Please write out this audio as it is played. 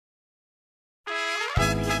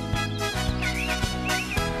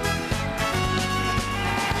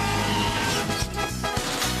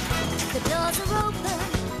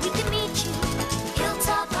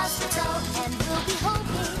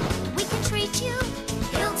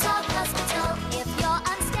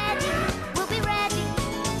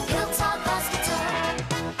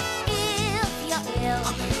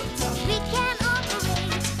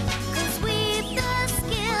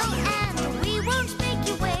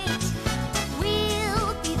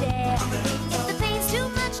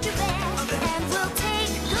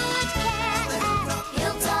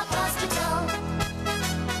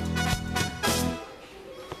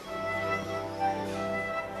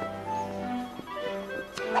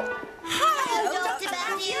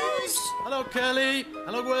Hello, Curly.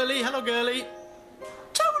 Hello, Whirly. Hello, Girly.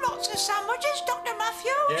 2 lots of sandwiches, Dr.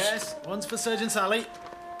 Matthews? Yes, one's for Surgeon Sally.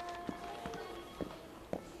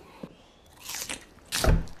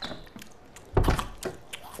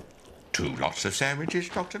 Two lots of sandwiches,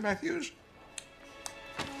 Dr. Matthews?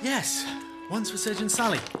 Yes, one's for Surgeon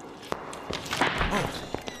Sally. Oh,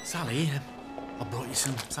 Sally, I brought you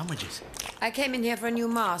some sandwiches. I came in here for a new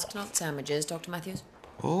mask, not sandwiches, Dr. Matthews.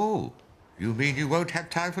 Oh, you mean you won't have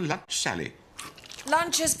time for lunch, Sally?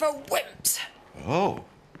 Lunch is for wimps. Oh,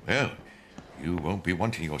 well, you won't be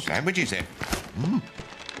wanting your sandwiches then.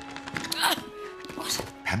 What?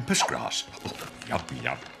 Pampas grass. Oh, yum,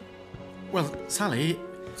 yum. Well, Sally,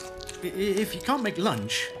 if you can't make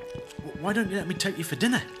lunch, why don't you let me take you for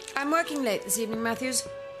dinner? I'm working late this evening, Matthews.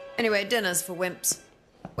 Anyway, dinner's for wimps.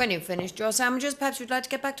 When you've finished your sandwiches, perhaps you'd like to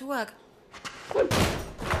get back to work.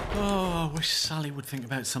 Oh, I wish Sally would think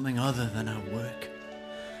about something other than her work.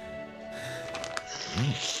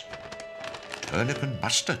 Turnip and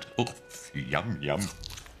mustard. Oh, yum, yum.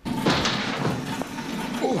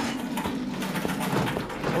 Oh,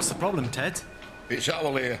 What's the problem, Ted? it's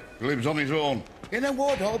Owl here. He lives on his own. In a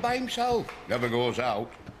ward all by himself. Never goes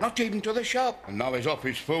out. Not even to the shop. And now he's off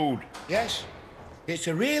his food. Yes. It's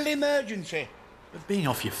a real emergency. But being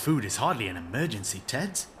off your food is hardly an emergency,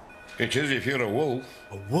 Ted. It is if you're a wolf.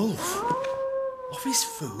 A wolf? Off his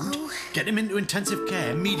food? Get him into intensive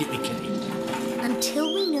care immediately, Kitty.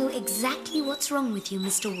 Until we know exactly what's wrong with you,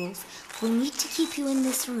 Mr. Wolf, we'll need to keep you in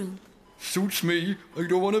this room. Suits me. I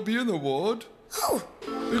don't want to be in the ward. Oh!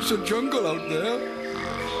 It's a jungle out there.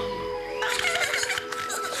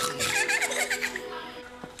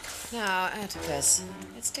 Now, Atticus,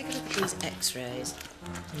 let's take a look at these x-rays.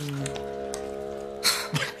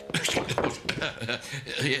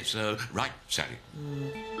 Yes, right, Sally.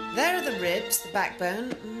 There are the ribs, the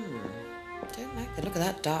backbone. Don't like the look of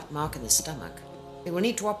that dark mark in the stomach. We will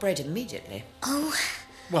need to operate immediately. Oh,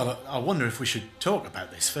 Well, I wonder if we should talk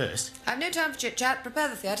about this first. I've no time for chit-chat. Prepare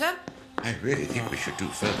the theatre. I really think we should do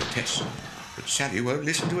further tests, but Sally won't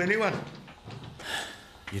listen to anyone.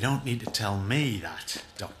 You don't need to tell me that,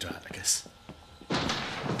 Dr. Atticus.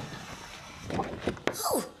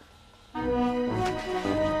 oh!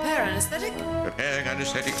 Prepare anaesthetic. Preparing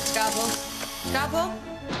anaesthetic. Scalpel. Scalpel.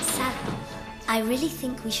 Sally, I really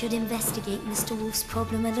think we should investigate Mr. Wolf's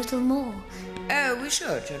problem a little more. Oh, we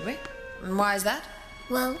should we? And why is that?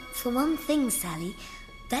 Well, for one thing, Sally,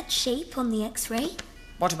 that shape on the X-ray,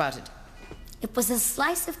 What about it? it was a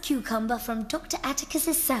slice of cucumber from Dr.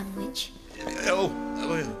 Atticus's sandwich. Oh,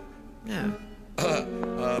 No.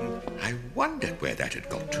 I wondered where that had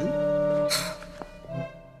got to.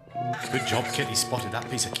 Good job Kitty spotted that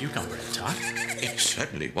piece of cucumber in time. It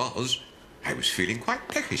certainly was. I was feeling quite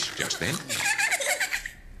peckish just then.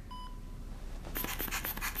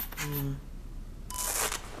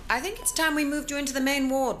 I think it's time we moved you into the main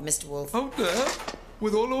ward, Mr. Wolf. Out there?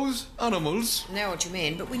 With all those animals? I know what you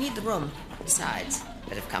mean, but we need the room. Besides, a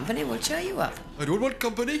bit of company will cheer you up. I don't want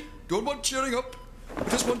company. Don't want cheering up. I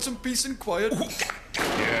just want some peace and quiet.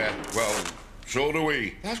 Yeah, well, so do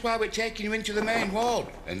we. That's why we're taking you into the main ward.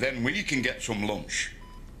 And then we can get some lunch.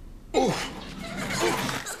 Oh,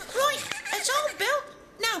 Right, it's all built.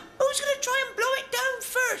 Now, who's going to try and blow it down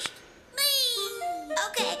first? Me!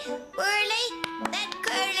 Okay, Whirly, then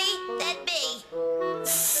Curly, then me.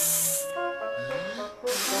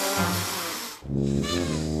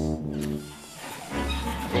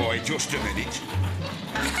 boy, just a minute.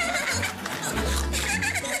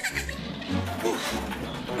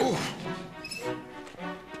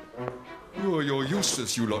 Oh, you're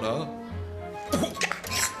useless, you lot are.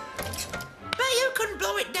 But you can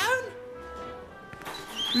blow it down.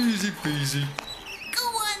 Easy peasy. Go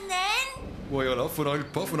on, then. Why, I'll huff and I'll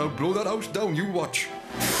puff and I'll blow that house down, you watch.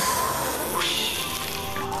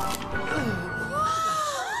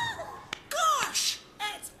 Gosh,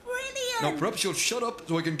 that's brilliant. Now, perhaps you'll shut up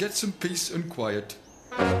so I can get some peace and quiet.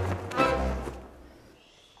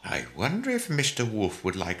 I wonder if Mr. Wolf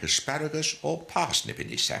would like asparagus or parsnip in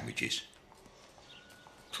his sandwiches.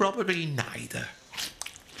 Probably neither.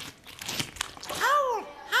 Howl,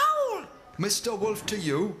 howl. Mr. Wolf to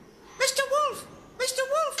you. Mr. Wolf,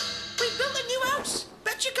 we built a new house.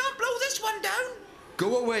 Bet you can't blow this one down.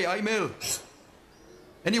 Go away, I'm ill.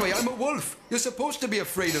 Anyway, I'm a wolf. You're supposed to be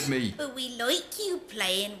afraid of me. But we like you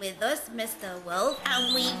playing with us, Mr. Wolf,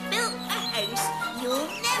 and we built a house you'll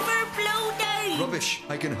never blow down. Rubbish.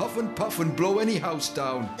 I can huff and puff and blow any house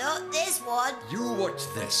down. Not this one. You watch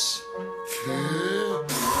this.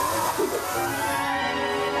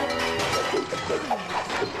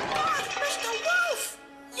 Mr. Wolf.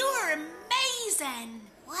 You're amazing.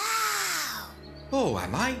 Wow. Oh,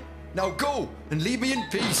 am I? Now go and leave me in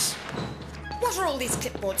peace. What are all these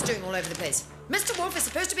clipboards doing all over the place? Mr. Wolf is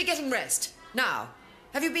supposed to be getting rest. Now,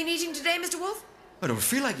 have you been eating today, Mr. Wolf? I don't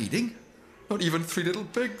feel like eating. Not even 3 little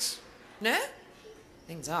pigs. No?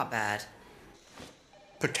 Things are bad.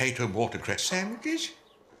 Potato and watercress sandwiches?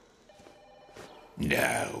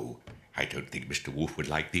 No, I don't think Mr. Wolf would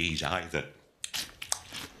like these either.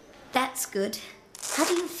 That's good. How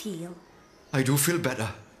do you feel? I do feel better.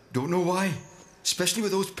 Don't know why. Especially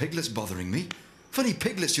with those piglets bothering me. Funny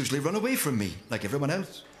piglets usually run away from me, like everyone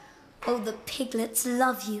else. Oh, the piglets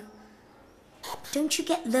love you. Don't you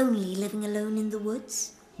get lonely living alone in the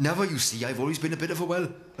woods? Never, you see. I've always been a bit of a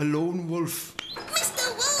lone wolf. Mr.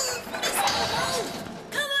 Wolf! Mr.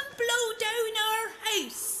 Wolf! Come and blow down our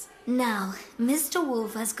house! Now, Mr.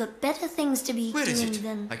 Wolf has got better things to be Where is doing it?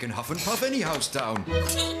 than... I can huff and puff any house down. No,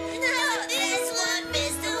 this one,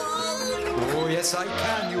 Mr. Wolf! Oh, yes, I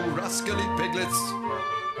can, you rascally piglets.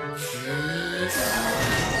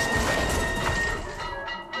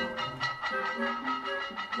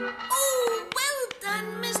 Oh, well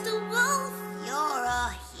done, Mr. Wolf! You're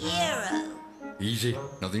a hero! Easy,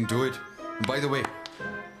 nothing to it. And by the way,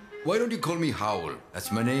 why don't you call me Howl?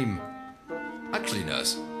 That's my name. Actually,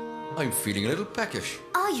 nurse, I'm feeling a little peckish.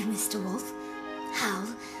 Are you, Mr. Wolf? How?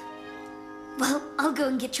 Well, I'll go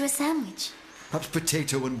and get you a sandwich. Perhaps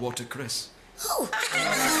potato and watercress. Oh!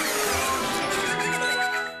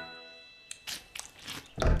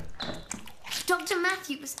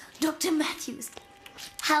 Dr. Matthews.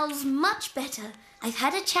 Hal's much better. I've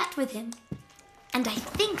had a chat with him. And I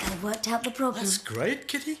think I've worked out the problem. That's great,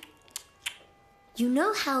 Kitty. You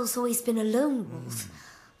know Hal's always been a lone wolf.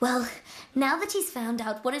 Well, now that he's found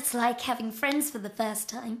out what it's like having friends for the first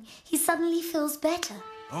time, he suddenly feels better.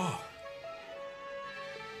 Oh,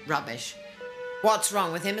 Rubbish. What's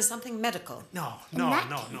wrong with him is something medical. no. In that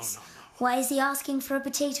case, why is he asking for a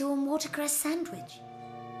potato and watercress sandwich?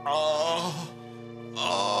 Oh.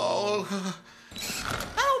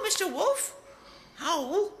 Hello, Mr. Wolf.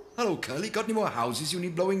 Howl. Hello, Curly. Got any more houses you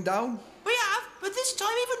need blowing down? We have, but this time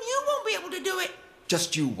even you won't be able to do it.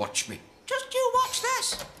 Just you watch me. Just you watch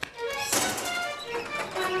this.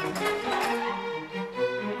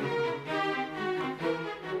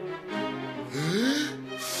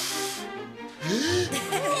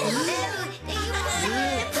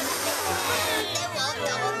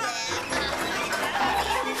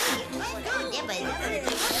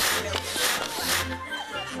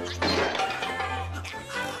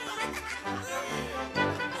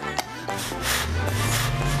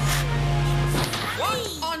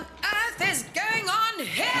 What on earth is going on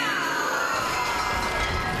here?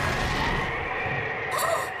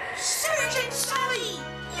 Sergeant Sally,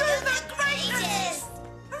 you're the greatest.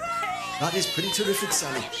 That is pretty terrific,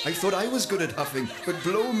 Sally. I thought I was good at huffing, but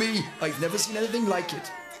blow me, I've never seen anything like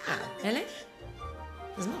it. Oh, really?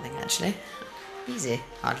 There's nothing, actually. Easy.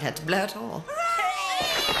 Hardly had to blow at all.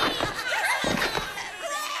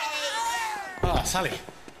 Oh, Sally,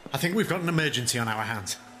 I think we've got an emergency on our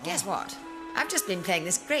hands. Guess what? I've just been playing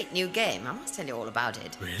this great new game. I must tell you all about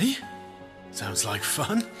it. Really? Sounds like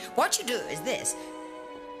fun. What you do is this.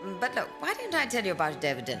 But look, why don't I tell you about it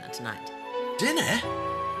over dinner tonight? Dinner?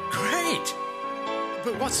 Great.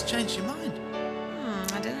 But what's changed your mind?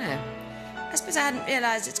 I don't know. I suppose I hadn't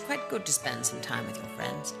realised it's quite good to spend some time with your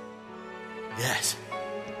friends. Yes.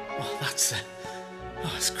 Well, that's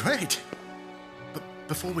great. But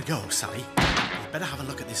before we go, Sally, we'd better have a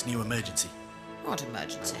look at this new emergency. What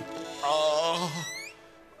emergency?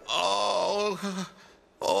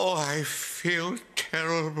 I feel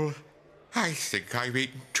terrible. I think I've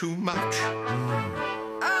eaten too much.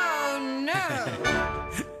 Oh, no!